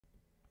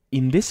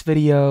In this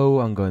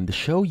video, I'm going to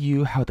show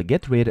you how to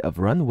get rid of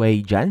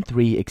Runway Gen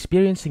 3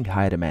 experiencing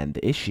high demand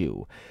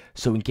issue.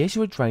 So in case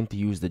you were trying to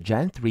use the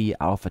Gen 3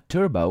 Alpha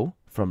Turbo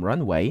from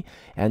Runway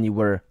and you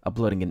were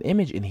uploading an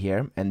image in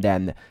here and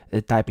then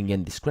typing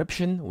in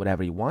description,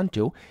 whatever you want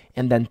to,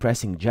 and then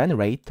pressing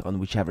generate on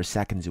whichever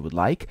seconds you would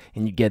like,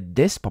 and you get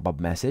this pop-up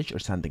message or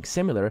something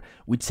similar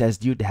which says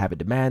due to heavy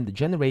demand, the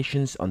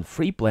generations on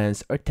free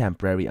plans are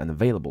temporarily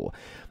unavailable.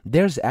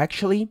 There's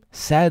actually,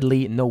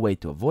 sadly, no way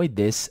to avoid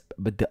this,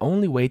 but the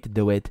only way to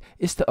do it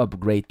is to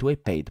upgrade to a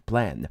paid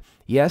plan.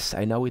 Yes,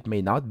 I know it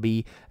may not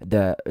be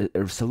the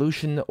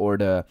solution or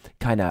the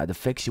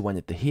fix you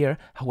wanted to hear.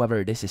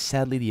 However, this is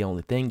sadly the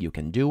only thing you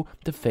can do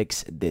to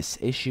fix this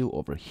issue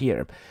over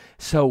here.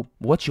 So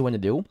what you want to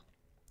do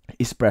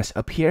is press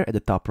up here at the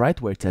top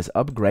right where it says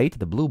upgrade,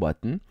 the blue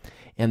button,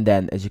 and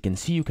then as you can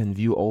see, you can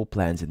view all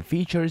plans and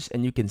features,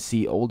 and you can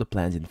see all the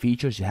plans and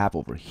features you have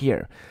over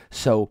here.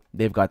 So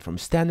they've got from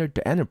standard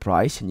to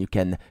enterprise, and you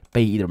can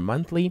pay either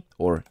monthly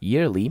or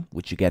yearly,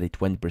 which you get a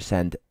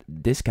 20%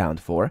 discount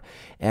for.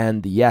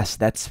 And yes,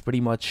 that's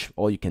pretty much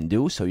all you can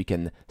do. So you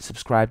can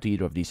subscribe to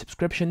either of these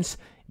subscriptions.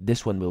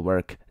 This one will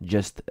work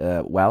just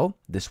well.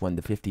 This one,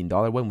 the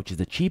 $15 one, which is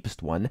the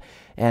cheapest one.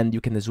 And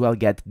you can as well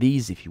get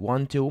these if you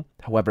want to.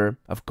 However,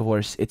 of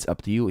course, it's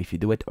up to you if you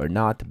do it or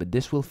not. But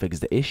this will fix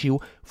the issue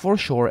for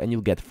sure. And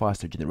you'll get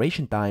faster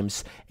generation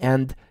times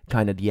and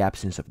kind of the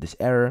absence of this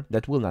error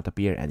that will not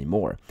appear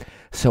anymore.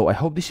 So I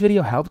hope this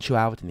video helped you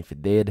out. And if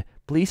it did,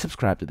 please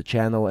subscribe to the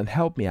channel and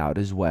help me out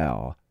as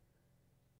well.